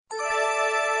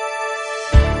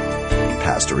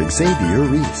Pastor Xavier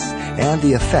Reese and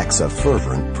the effects of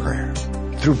fervent prayer.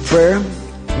 Through prayer,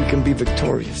 we can be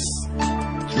victorious.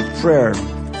 Through prayer,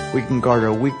 we can guard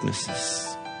our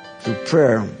weaknesses. Through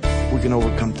prayer, we can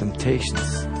overcome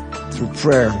temptations. Through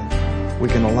prayer, we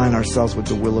can align ourselves with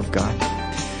the will of God.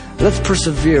 Let's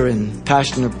persevere in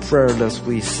passionate prayer lest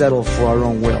we settle for our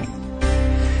own will.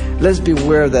 Let's be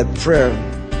aware that prayer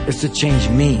is to change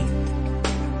me,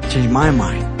 change my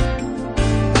mind.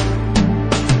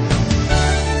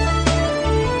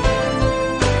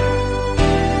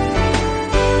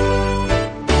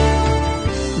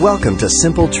 Welcome to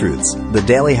Simple Truths, the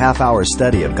daily half-hour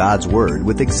study of God's Word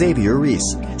with Xavier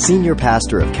Reese, Senior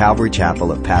Pastor of Calvary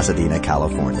Chapel of Pasadena,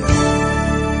 California.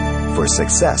 For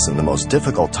success in the most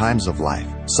difficult times of life,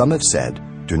 some have said,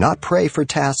 do not pray for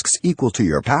tasks equal to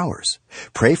your powers.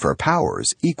 Pray for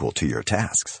powers equal to your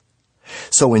tasks.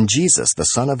 So when Jesus, the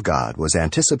Son of God, was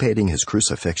anticipating his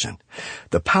crucifixion,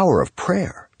 the power of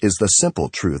prayer is the simple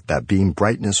truth that beamed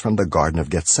brightness from the Garden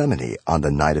of Gethsemane on the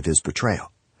night of his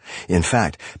betrayal. In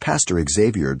fact, Pastor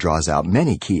Xavier draws out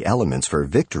many key elements for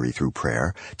victory through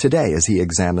prayer today as he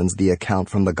examines the account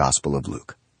from the Gospel of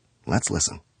Luke. Let's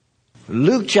listen.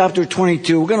 Luke chapter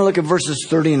 22, we're going to look at verses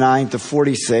 39 to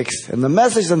 46, and the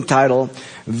message is entitled,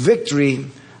 Victory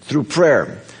Through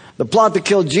Prayer. The plot to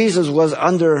kill Jesus was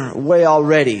underway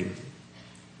already.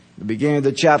 The beginning of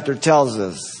the chapter tells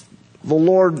us, the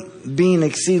Lord, being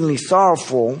exceedingly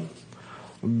sorrowful,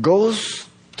 goes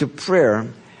to prayer,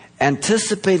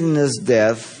 anticipating his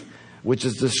death, which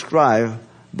is described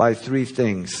by three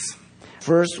things.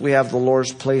 First, we have the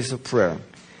Lord's place of prayer.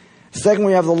 Second,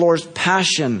 we have the Lord's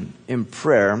passion in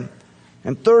prayer.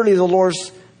 And thirdly, the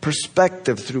Lord's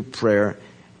perspective through prayer.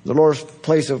 The Lord's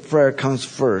place of prayer comes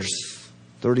first,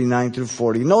 39 through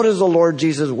 40. Notice the Lord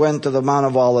Jesus went to the Mount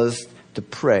of Olives to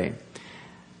pray.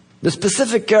 The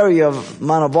specific area of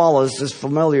Mount of Olives is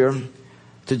familiar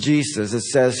to Jesus. It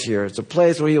says here, it's a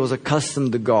place where he was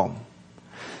accustomed to go.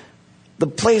 The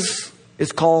place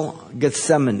is called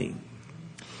Gethsemane,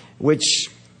 which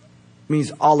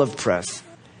means olive press.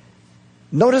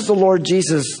 Notice the Lord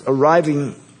Jesus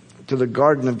arriving to the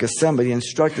Garden of Gethsemane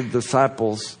instructed the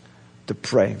disciples to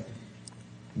pray.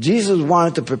 Jesus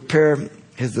wanted to prepare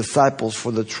his disciples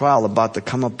for the trial about to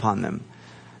come upon them.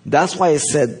 That's why he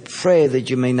said, pray that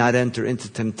you may not enter into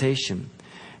temptation.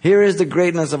 Here is the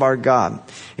greatness of our God.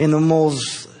 In the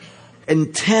most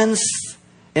intense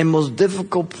and most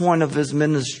difficult point of his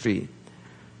ministry,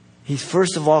 he's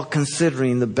first of all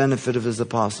considering the benefit of his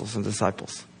apostles and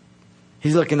disciples.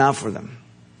 He's looking out for them.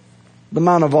 The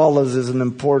Mount of Olives is an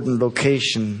important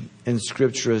location in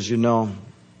Scripture, as you know.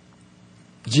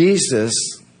 Jesus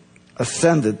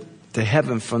ascended to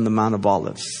heaven from the Mount of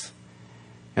Olives.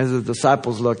 As the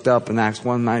disciples looked up in Acts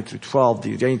 1, 9 through 12,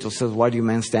 the angel says, why do you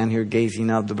men stand here gazing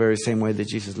up? The very same way that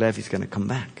Jesus left, he's going to come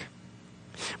back.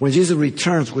 When Jesus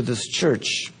returns with his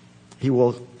church, he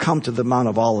will come to the Mount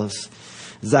of Olives.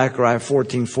 Zechariah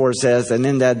 14:4 says, and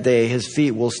in that day his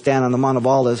feet will stand on the Mount of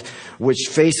Olives, which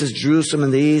faces Jerusalem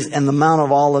in the east, and the Mount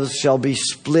of Olives shall be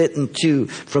split in two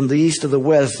from the east to the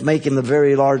west, making the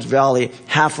very large valley.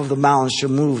 Half of the mountain shall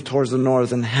move towards the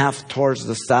north and half towards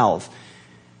the south.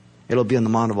 It'll be on the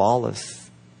Mount of Olives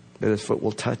that his foot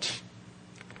will touch.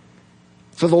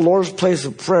 So the Lord's place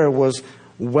of prayer was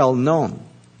well known.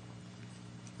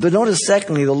 But notice,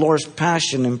 secondly, the Lord's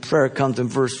passion in prayer comes in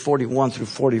verse 41 through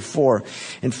 44.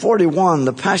 In 41,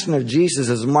 the passion of Jesus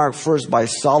is marked first by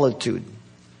solitude.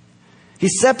 He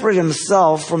separated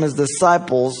himself from his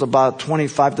disciples about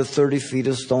 25 to 30 feet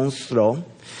a stone's throw.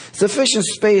 Sufficient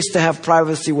space to have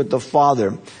privacy with the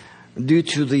Father due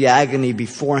to the agony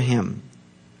before him.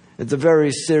 It's a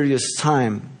very serious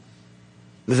time.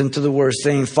 Listen to the words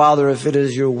saying, Father, if it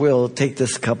is your will, take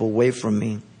this cup away from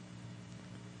me.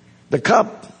 The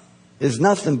cup is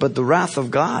nothing but the wrath of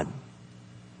God.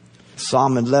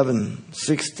 Psalm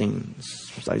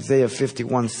 11:16, Isaiah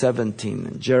 51:17,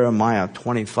 and Jeremiah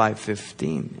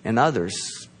 25:15, and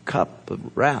others. Cup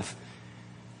of wrath.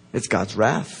 It's God's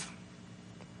wrath.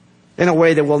 In a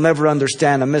way that we'll never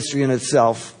understand, a mystery in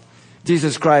itself.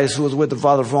 Jesus Christ, who was with the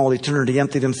Father from all eternity,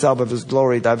 emptied himself of his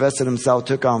glory, divested himself,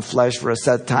 took on flesh for a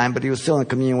set time, but he was still in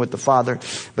communion with the Father.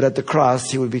 But at the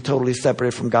cross, he would be totally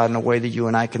separated from God in a way that you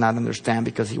and I cannot understand,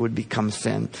 because he would become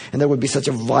sin. And there would be such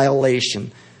a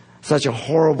violation, such a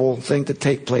horrible thing to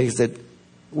take place that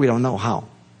we don't know how.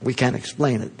 We can't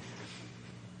explain it.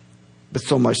 But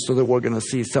so much so that we're going to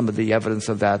see some of the evidence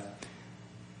of that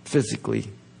physically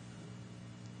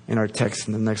in our text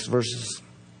in the next verses.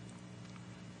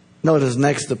 Notice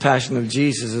next, the passion of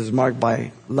Jesus is marked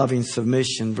by loving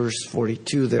submission. Verse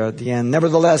 42 there at the end.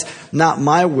 Nevertheless, not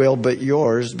my will, but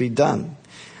yours be done.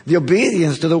 The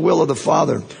obedience to the will of the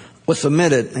Father was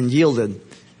submitted and yielded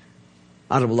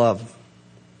out of love.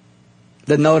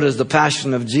 Then notice the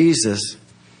passion of Jesus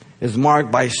is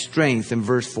marked by strength in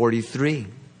verse 43.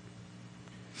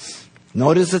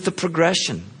 Notice that the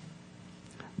progression.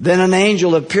 Then an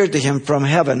angel appeared to him from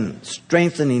heaven,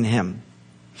 strengthening him.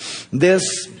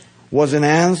 This was an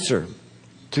answer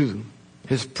to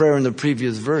his prayer in the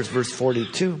previous verse, verse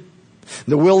 42.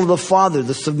 The will of the Father,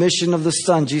 the submission of the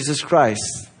Son, Jesus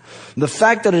Christ. The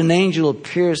fact that an angel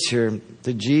appears here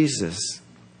to Jesus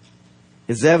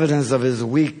is evidence of his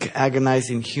weak,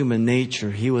 agonizing human nature.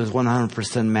 He was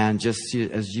 100% man, just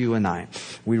as you and I.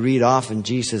 We read often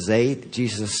Jesus ate,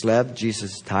 Jesus slept,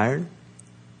 Jesus tired.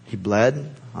 He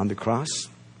bled on the cross.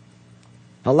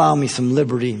 Allow me some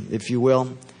liberty, if you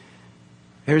will.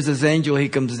 Here's this angel, he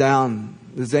comes down.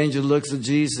 This angel looks at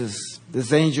Jesus.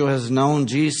 This angel has known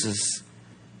Jesus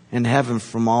in heaven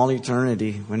from all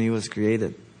eternity when he was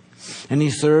created. And he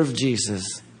served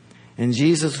Jesus. And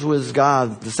Jesus, who is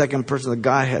God, the second person of the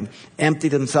Godhead,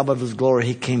 emptied himself of his glory.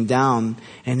 He came down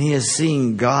and he is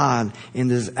seeing God in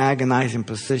this agonizing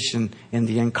position in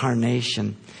the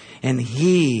incarnation. And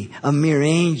he, a mere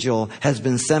angel, has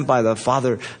been sent by the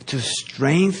Father to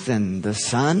strengthen the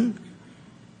Son.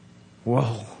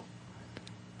 Whoa.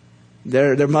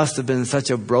 There must have been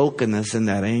such a brokenness in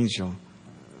that angel.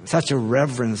 Such a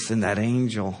reverence in that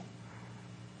angel.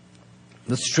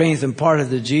 The strength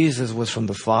imparted to Jesus was from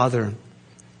the Father.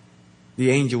 The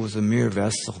angel was a mere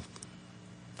vessel,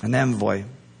 an envoy.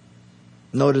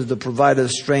 Notice the provider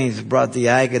of strength brought the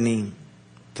agony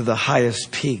to the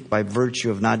highest peak by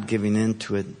virtue of not giving in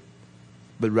to it,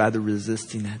 but rather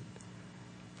resisting it.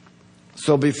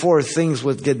 So before things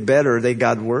would get better, they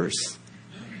got worse.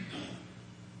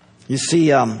 You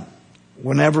see,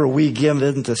 whenever we give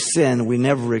in to sin, we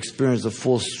never experience the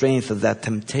full strength of that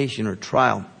temptation or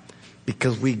trial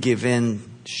because we give in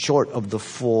short of the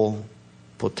full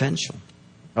potential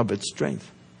of its strength.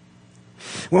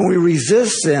 When we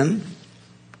resist sin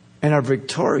and are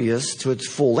victorious to its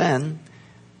full end,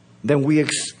 then we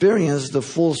experience the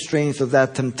full strength of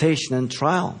that temptation and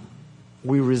trial.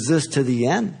 We resist to the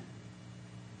end.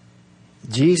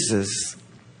 Jesus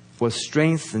was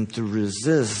strengthened to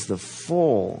resist the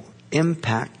full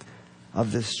impact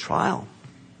of this trial.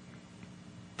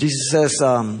 Jesus says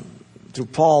through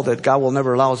Paul that God will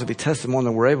never allow us to be tested more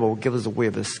than we're able. Will give us a way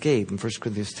of escape in 1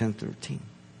 Corinthians 10:13.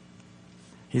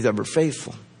 He's ever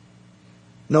faithful.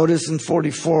 Notice in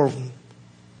 44,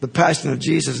 the passion of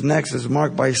Jesus next is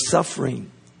marked by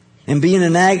suffering. And being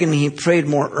in agony, he prayed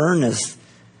more earnest.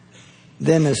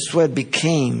 Then his sweat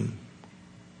became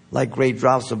like great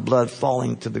drops of blood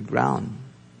falling to the ground.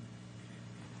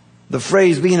 The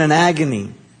phrase being in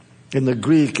agony in the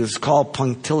Greek is called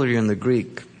punctiliar in the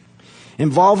Greek,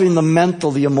 involving the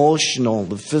mental, the emotional,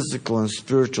 the physical, and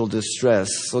spiritual distress.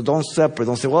 So don't separate.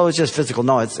 Don't say, well, it's just physical.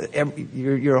 No, it's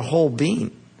your whole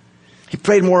being. He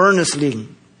prayed more earnestly,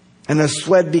 and the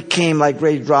sweat became like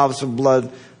great drops of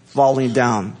blood falling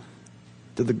down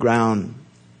to the ground.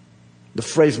 The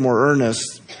phrase more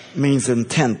earnest means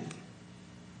intent.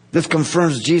 This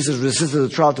confirms Jesus resisted the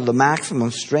trial to the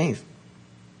maximum strength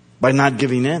by not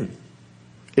giving in,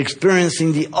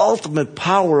 experiencing the ultimate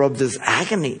power of this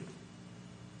agony.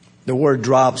 The word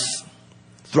drops,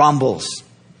 thrombos,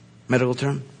 medical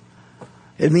term.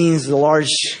 It means a large,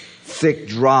 thick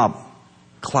drop,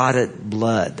 clotted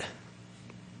blood.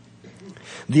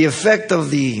 The effect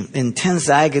of the intense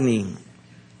agony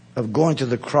of going to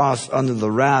the cross under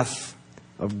the wrath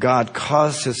of God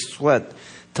caused his sweat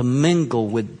to mingle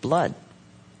with blood.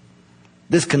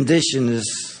 This condition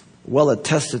is well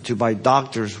attested to by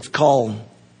doctors. It's called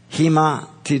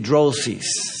hematidrosis,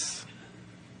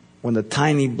 when the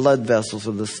tiny blood vessels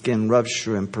of the skin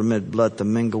rupture and permit blood to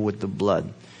mingle with the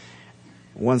blood.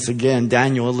 Once again,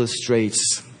 Daniel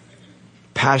illustrates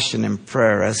passion and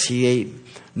prayer as he ate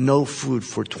no food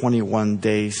for 21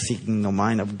 days, seeking the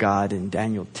mind of God in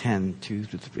Daniel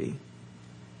 10:2-3.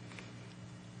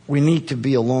 We need to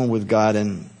be alone with God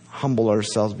and humble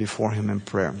ourselves before him in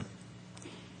prayer.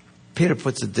 Peter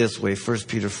puts it this way, 1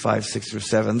 Peter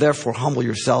 5:6-7. Therefore, humble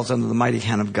yourselves under the mighty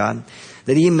hand of God,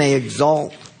 that he may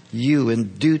exalt you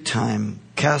in due time.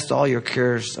 Cast all your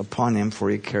cares upon him, for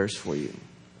he cares for you.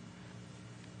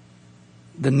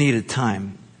 The needed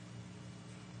time.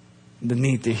 The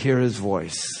need to hear his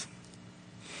voice.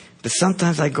 But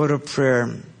sometimes I go to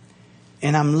prayer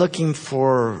and I'm looking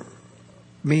for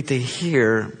me to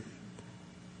hear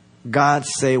God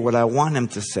say what I want him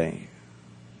to say.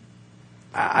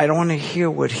 I don't want to hear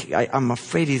what I'm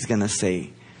afraid he's going to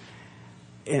say.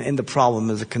 And the problem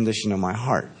is the condition of my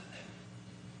heart.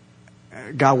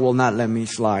 God will not let me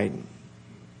slide.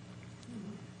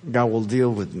 God will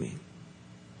deal with me.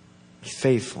 He's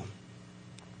faithful.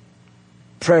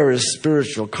 Prayer is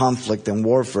spiritual conflict and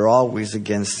warfare always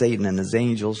against Satan and his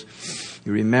angels.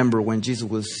 You remember when Jesus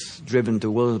was driven to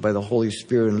the wilderness by the Holy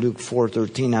Spirit in Luke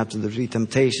 4:13 after the 3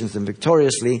 temptations and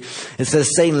victoriously, it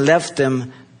says Satan left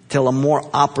him till a more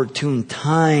opportune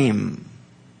time.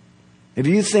 If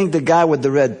you think the guy with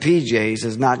the red PJs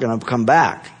is not going to come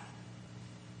back,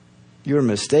 you're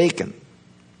mistaken.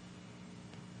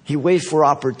 He waits for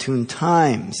opportune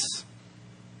times.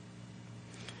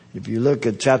 If you look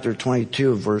at chapter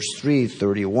 22, verse 3,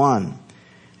 31,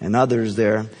 and others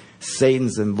there,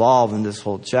 Satan's involved in this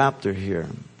whole chapter here.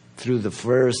 Through the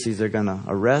Pharisees, they're going to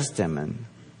arrest him and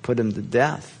put him to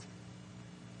death.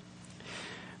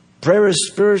 Prayer is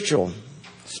spiritual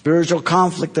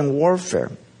conflict and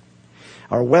warfare.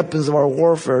 Our weapons of our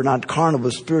warfare are not carnal,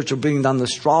 but spiritual, bringing down the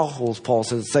strongholds, Paul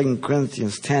says, 2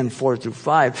 Corinthians 10,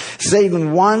 4-5.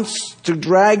 Satan wants to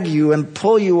drag you and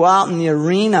pull you out in the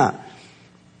arena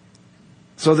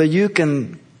so that you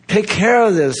can take care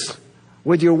of this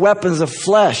with your weapons of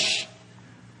flesh,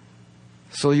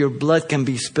 so your blood can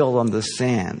be spilled on the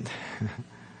sand.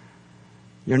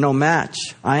 You're no match.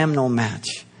 I am no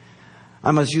match. I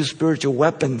must use spiritual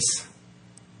weapons.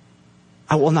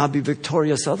 I will not be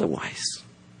victorious otherwise.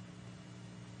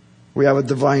 We have a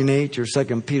divine nature,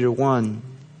 2 Peter 1,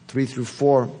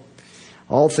 3-4.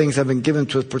 All things have been given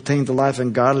to us pertaining to life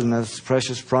and godliness,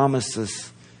 precious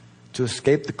promises to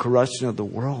escape the corruption of the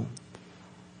world.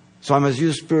 So I must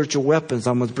use spiritual weapons.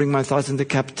 I must bring my thoughts into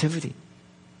captivity.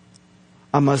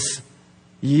 I must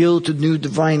yield to new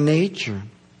divine nature.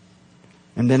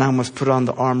 And then I must put on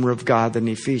the armor of God. And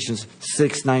Ephesians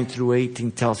 6,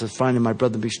 9-18 tells us, finally, my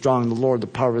brother, be strong in the Lord, the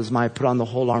power of his might. Put on the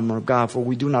whole armor of God. For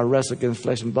we do not wrestle against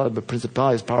flesh and blood, but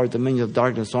principalities, power, dominion of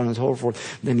darkness, so on and so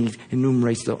forth. Then he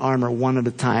enumerates the armor one at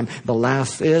a time. The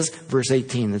last is verse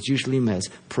 18. It's usually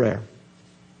missed. Prayer.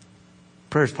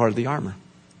 Prayer is part of the armor.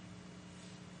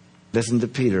 Listen to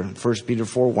Peter, 1 Peter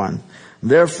 4:1.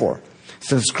 Therefore,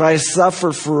 since Christ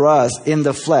suffered for us in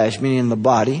the flesh, meaning in the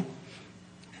body,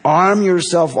 arm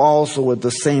yourself also with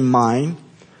the same mind.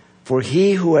 For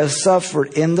he who has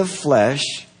suffered in the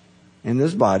flesh, in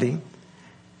this body,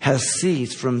 has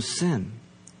ceased from sin.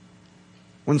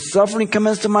 When suffering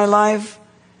comes into my life,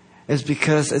 it's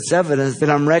because it's evidence that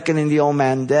I'm reckoning the old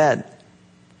man dead.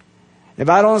 If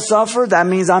I don't suffer, that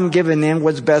means I'm giving in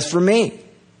what's best for me.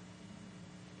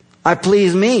 I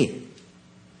please me.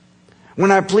 When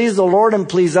I please the Lord and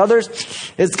please others,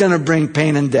 it's going to bring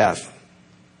pain and death.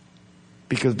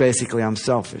 Because basically I'm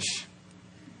selfish.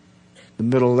 The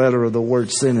middle letter of the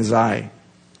word sin is I.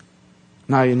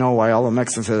 Now you know why all the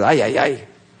Mexicans say, ay, ay, ay.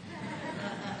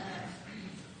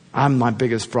 I'm my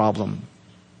biggest problem.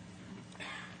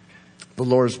 The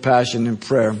Lord's passion in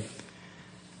prayer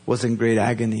was in great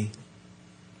agony.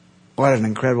 What an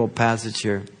incredible passage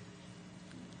here.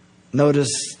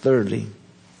 Notice, thirdly,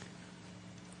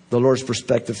 the Lord's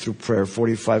perspective through prayer,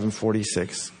 45 and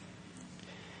 46.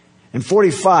 In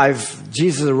 45,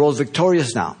 Jesus arose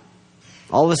victorious now.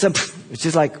 All of a sudden, it's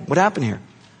just like, what happened here?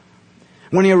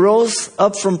 When he arose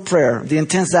up from prayer, the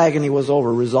intense agony was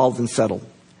over, resolved and settled.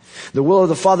 The will of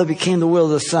the Father became the will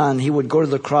of the Son. He would go to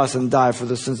the cross and die for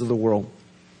the sins of the world.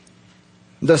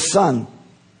 The Son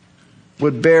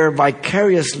would bear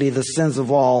vicariously the sins of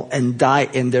all and die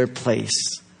in their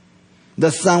place.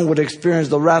 The Son would experience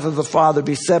the wrath of the Father,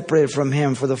 be separated from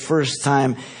Him for the first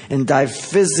time, and die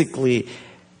physically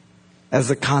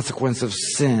as a consequence of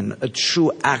sin, a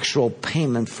true actual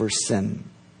payment for sin.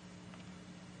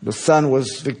 The Son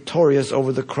was victorious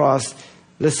over the cross.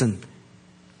 Listen,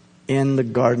 in the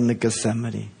Garden of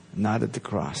Gethsemane, not at the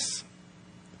cross.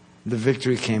 The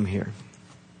victory came here,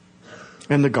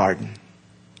 in the garden.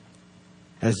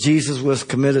 As Jesus was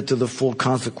committed to the full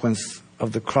consequence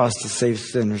of the cross to save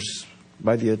sinners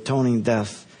by the atoning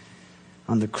death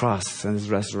on the cross and His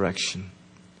resurrection.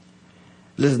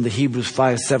 Listen to Hebrews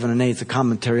 5, 7, and 8. It's a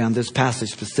commentary on this passage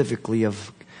specifically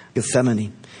of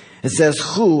Gethsemane. It says,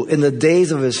 who in the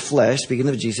days of His flesh, speaking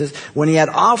of Jesus, when He had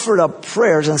offered up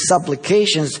prayers and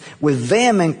supplications with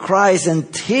vehement cries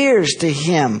and tears to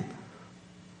Him.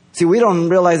 See, we don't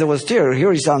realize it was tears.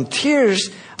 Here He's on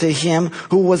tears to Him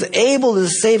who was able to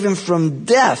save Him from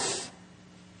death,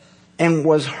 and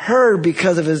was heard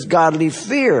because of His godly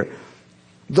fear.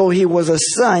 Though He was a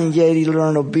son, yet He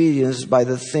learned obedience by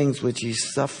the things which He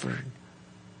suffered.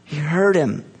 He heard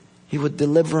Him. He would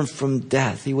deliver Him from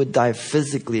death. He would die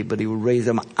physically, but He would raise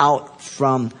Him out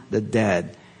from the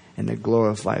dead in a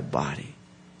glorified body.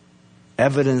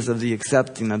 Evidence of the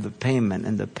accepting of the payment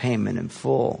and the payment in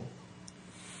full.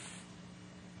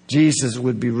 Jesus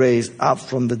would be raised up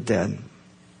from the dead.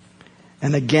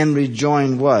 And again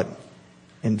rejoined what?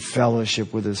 In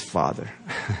fellowship with his Father.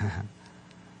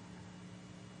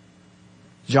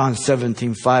 John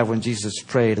 17:5, when Jesus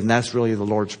prayed, and that's really the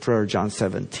Lord's Prayer, John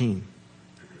 17.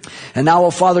 And now,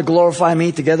 O Father, glorify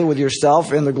me together with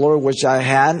yourself in the glory which I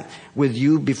had with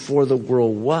you before the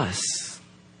world was.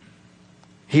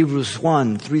 Hebrews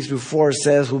 1:3-4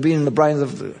 says, who being in the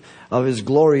brightness of his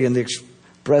glory and the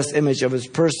express image of his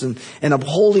person, and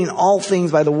upholding all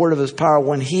things by the word of his power,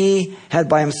 when he had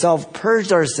by himself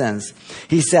purged our sins,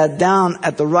 he sat down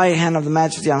at the right hand of the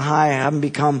Majesty on high, having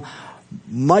become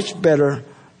much better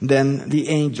than the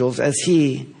angels, as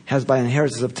he has by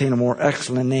inheritance obtained a more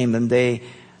excellent name than they.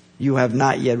 You have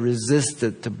not yet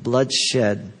resisted to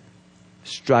bloodshed,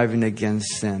 striving against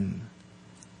sin.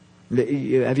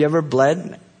 Have you ever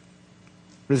bled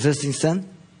resisting sin?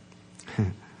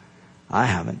 I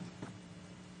haven't.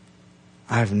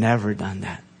 I've never done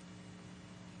that.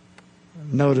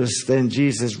 Notice then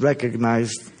Jesus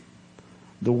recognized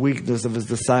the weakness of his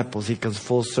disciples. He comes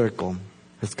full circle.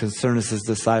 His concern is his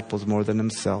disciples more than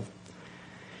himself.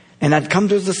 And had come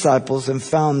to his disciples and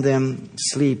found them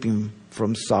sleeping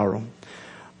from sorrow.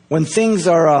 When things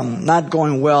are not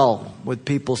going well with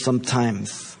people,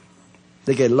 sometimes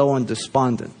they get low and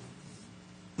despondent.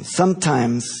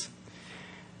 Sometimes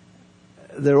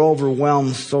they're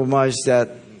overwhelmed so much that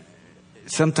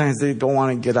sometimes they don't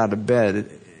want to get out of bed.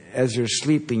 As you're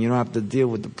sleeping, you don't have to deal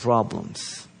with the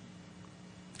problems.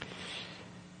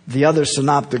 The other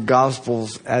synoptic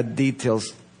gospels add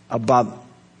details about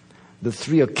the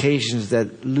three occasions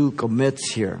that Luke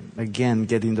omits here. Again,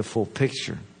 getting the full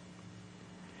picture.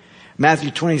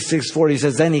 Matthew 26:40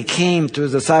 says, then he came to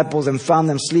his disciples and found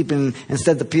them sleeping and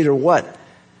said to Peter, what?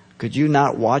 Could you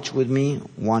not watch with me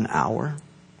 1 hour?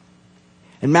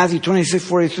 In Matthew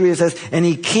 26:43 it says, and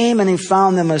he came and he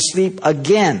found them asleep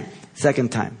again,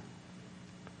 second time.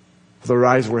 Their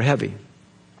eyes were heavy.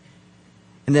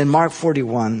 And then Mark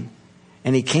 41,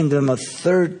 and he came to them a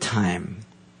third time,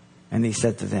 and he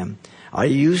said to them, are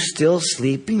you still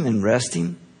sleeping and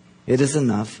resting? It is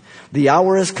enough. The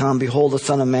hour has come. Behold, the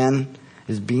Son of Man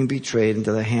is being betrayed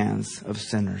into the hands of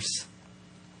sinners.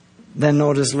 Then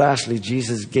notice lastly,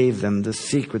 Jesus gave them the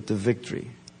secret to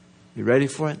victory. You ready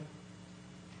for it?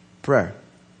 Prayer.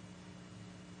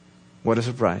 What a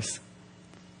surprise.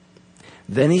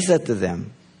 Then he said to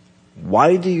them,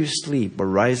 why do you sleep?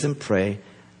 Arise and pray,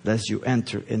 lest you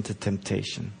enter into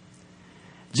temptation.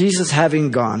 Jesus,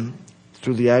 having gone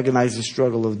through the agonizing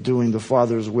struggle of doing the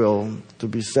Father's will to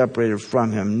be separated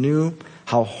from him, knew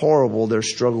how horrible their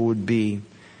struggle would be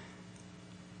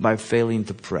by failing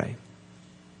to pray.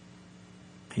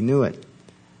 He knew it.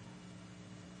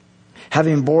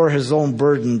 Having bore his own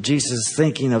burden, Jesus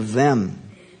thinking of them.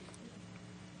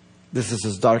 This is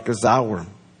his darkest hour.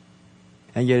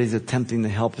 And yet he's attempting to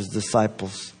help his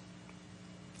disciples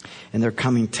in their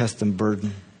coming test and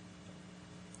burden.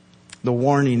 The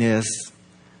warning is,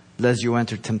 lest you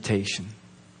enter temptation.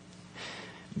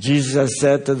 Jesus has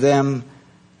said to them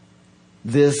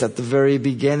this at the very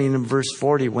beginning in verse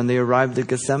 40 when they arrived at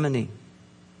Gethsemane.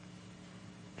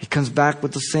 He comes back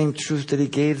with the same truth that he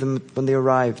gave them when they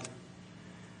arrived.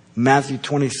 Matthew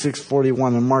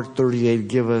 26:41 and Mark 38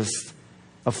 give us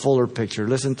a fuller picture.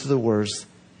 Listen to the words.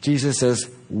 Jesus says,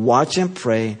 watch and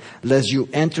pray, lest you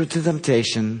enter into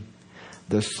temptation.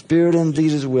 The spirit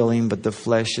indeed is willing, but the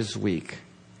flesh is weak.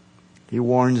 He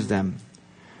warns them,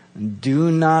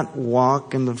 do not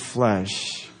walk in the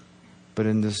flesh, but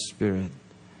in the Spirit.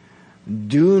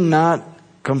 Do not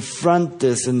confront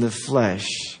this in the flesh,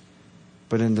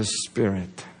 but in the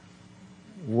Spirit.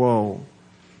 Whoa.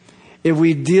 If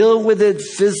we deal with it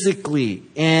physically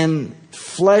and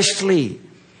fleshly,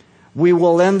 we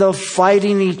will end up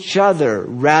fighting each other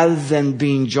rather than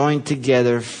being joined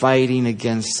together fighting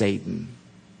against Satan.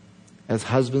 As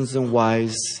husbands and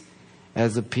wives,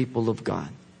 as the people of God.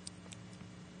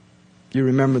 You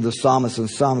remember the psalmist in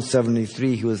Psalm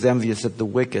 73, he was envious at the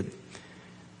wicked.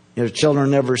 Their children are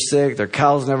never sick, their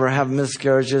cows never have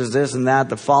miscarriages, this and that,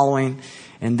 the following.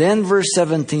 And then verse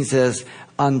 17 says,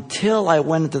 until I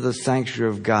went into the sanctuary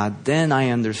of God, then I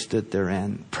understood their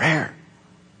end. Prayer.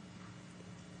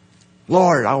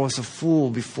 Lord, I was a fool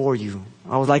before you.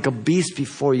 I was like a beast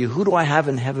before you. Who do I have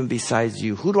in heaven besides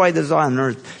you? Who do I desire on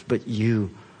earth but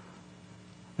you?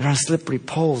 They're on slippery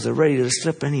poles. They're ready to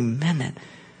slip any minute.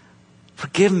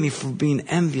 Forgive me for being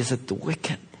envious at the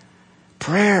wicked.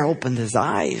 Prayer opened his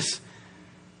eyes.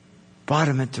 Brought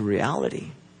him into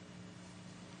reality.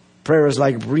 Prayer is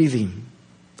like breathing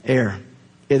air.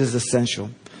 It is essential.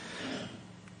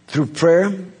 Through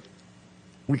prayer,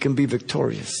 we can be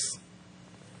victorious.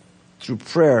 Through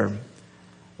prayer,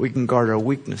 we can guard our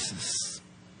weaknesses.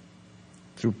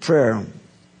 Through prayer,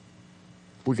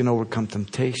 we can overcome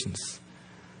temptations.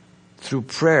 Through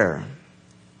prayer,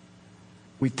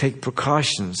 we take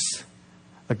precautions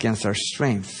against our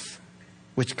strength,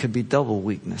 which could be double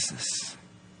weaknesses.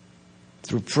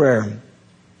 Through prayer,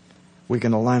 we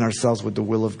can align ourselves with the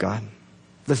will of God.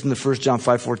 Listen to 1 John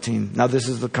 5:14. Now this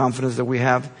is the confidence that we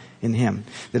have in Him,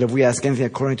 that if we ask anything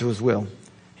according to His will,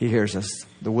 He hears us.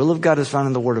 The will of God is found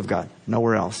in the Word of God,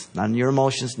 nowhere else. Not in your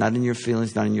emotions, not in your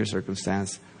feelings, not in your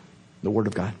circumstance. The Word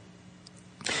of God.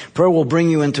 Prayer will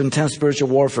bring you into intense spiritual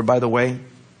warfare, by the way.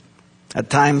 At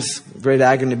times, great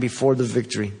agony before the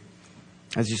victory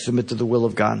as you submit to the will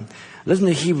of God. Listen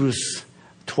to Hebrews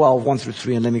 12, 1 through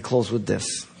 3, and let me close with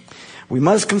this. We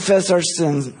must confess our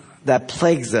sins that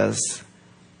plagues us,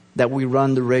 that we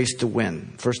run the race to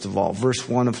win. First of all, verse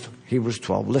 1 of Hebrews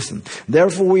 12. Listen.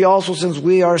 Therefore we also, since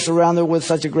we are surrounded with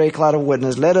such a great cloud of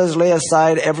witness, let us lay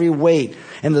aside every weight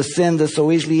and the sin that so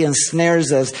easily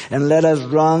ensnares us, and let us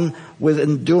run with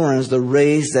endurance the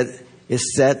race that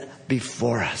is set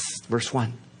before us. Verse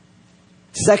 1.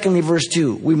 Secondly, verse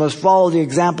 2. We must follow the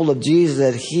example of Jesus,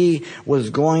 that He was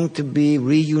going to be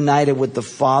reunited with the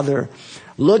Father.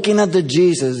 Looking at the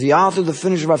Jesus, the author, the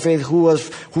finisher of our faith, who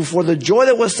for the joy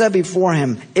that was set before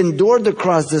Him endured the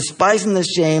cross, despising the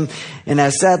shame, and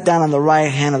has sat down on the right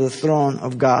hand of the throne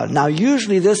of God. Now,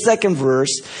 usually this second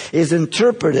verse is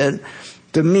interpreted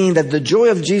to mean that the joy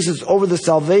of Jesus over the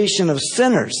salvation of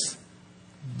sinners.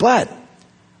 But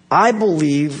I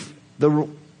believe the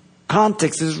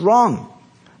context is wrong.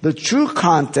 The true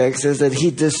context is that He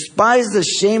despised the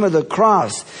shame of the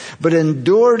cross, but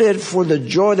endured it for the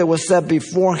joy that was set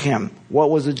before Him. What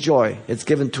was the joy? It's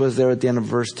given to us there at the end of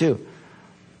verse 2.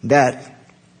 That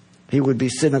He would be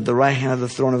sitting at the right hand of the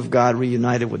throne of God,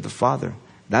 reunited with the Father.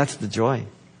 That's the joy.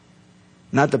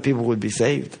 Not that people would be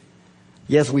saved.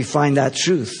 Yes, we find that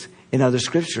truth in other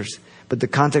scriptures. But the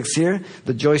context here,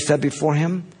 the joy set before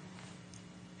Him,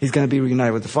 He's going to be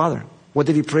reunited with the Father. What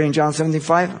did He pray in John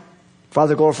 17:5?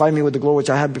 Father, glorify me with the glory which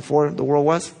I had before the world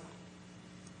was.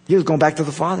 He was going back to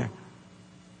the Father.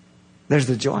 There's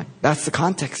the joy. That's the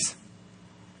context.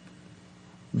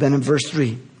 Then in verse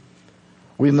 3,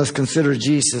 we must consider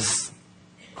Jesus,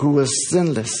 who was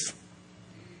sinless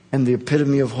and the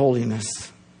epitome of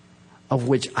holiness, of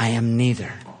which I am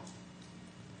neither.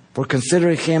 For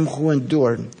consider Him who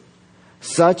endured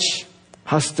such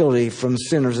hostility from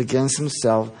sinners against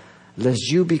Himself,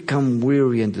 lest you become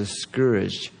weary and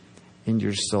discouraged in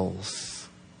your souls.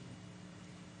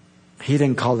 He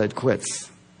didn't call it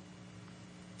quits.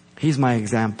 He's my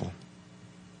example.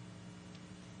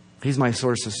 He's my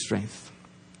source of strength.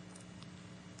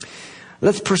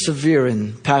 Let's persevere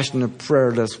in passionate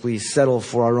prayer lest we settle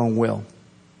for our own will.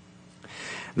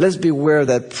 Let's beware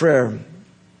that prayer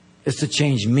is to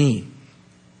change me,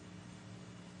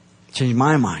 change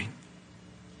my mind.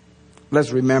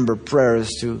 Let's remember prayer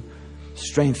is to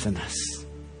strengthen us,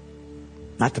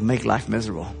 not to make life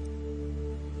miserable.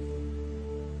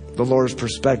 The Lord's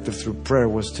perspective through prayer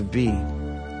was to be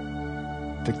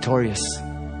victorious.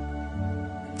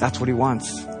 That's what He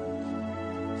wants.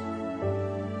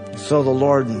 So the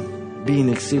Lord, being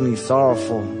exceedingly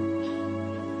sorrowful,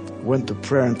 went to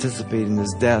prayer anticipating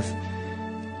His death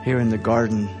here in the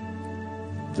garden.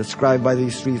 Described by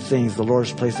these three things, the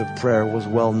Lord's place of prayer was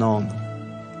well known.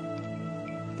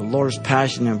 The Lord's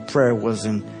passion in prayer was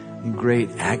in great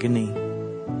agony.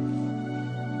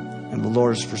 And the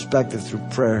Lord's perspective through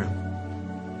prayer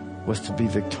was to be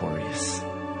victorious.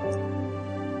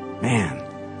 Man,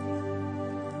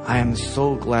 I am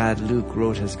so glad Luke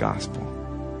wrote his gospel.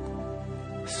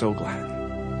 So glad.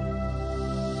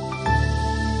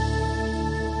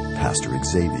 Pastor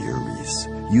Xavier Reese,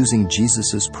 using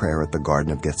Jesus' prayer at the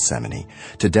Garden of Gethsemane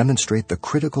to demonstrate the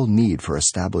critical need for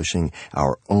establishing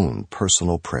our own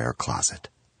personal prayer closet.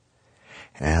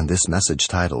 And this message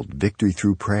titled Victory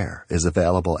Through Prayer is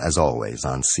available as always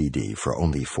on CD for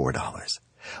only $4.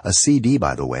 A CD,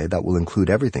 by the way, that will include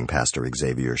everything Pastor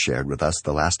Xavier shared with us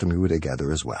the last time we were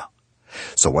together as well.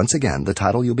 So once again, the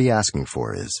title you'll be asking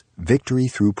for is Victory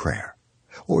Through Prayer.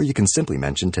 Or you can simply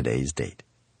mention today's date.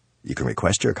 You can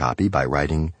request your copy by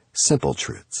writing Simple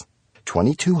Truths,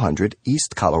 2200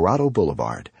 East Colorado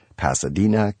Boulevard,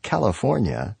 Pasadena,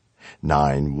 California,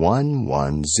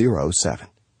 91107.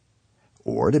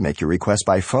 Or to make your request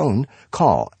by phone,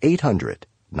 call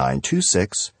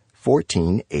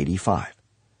 800-926-1485.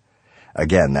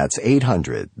 Again, that's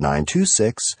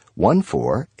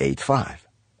 800-926-1485.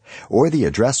 Or the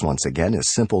address once again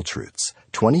is Simple Truths,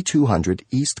 2200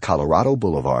 East Colorado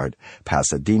Boulevard,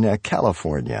 Pasadena,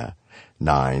 California,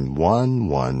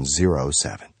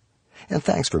 91107. And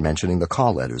thanks for mentioning the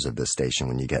call letters of this station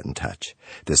when you get in touch.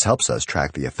 This helps us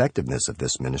track the effectiveness of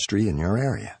this ministry in your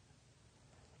area.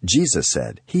 Jesus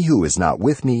said, "He who is not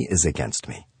with me is against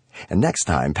me." And next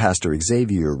time, Pastor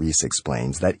Xavier Reese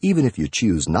explains that even if you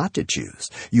choose not to choose,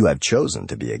 you have chosen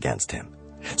to be against him.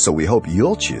 So we hope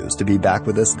you'll choose to be back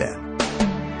with us then.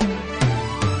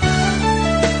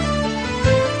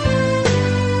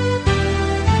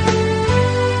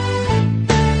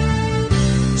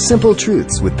 Simple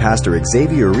Truths with Pastor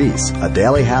Xavier Reese, a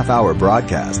daily half-hour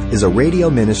broadcast, is a radio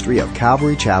ministry of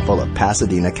Calvary Chapel of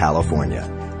Pasadena, California.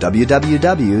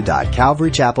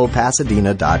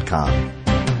 www.calvarychapelpasadena.com.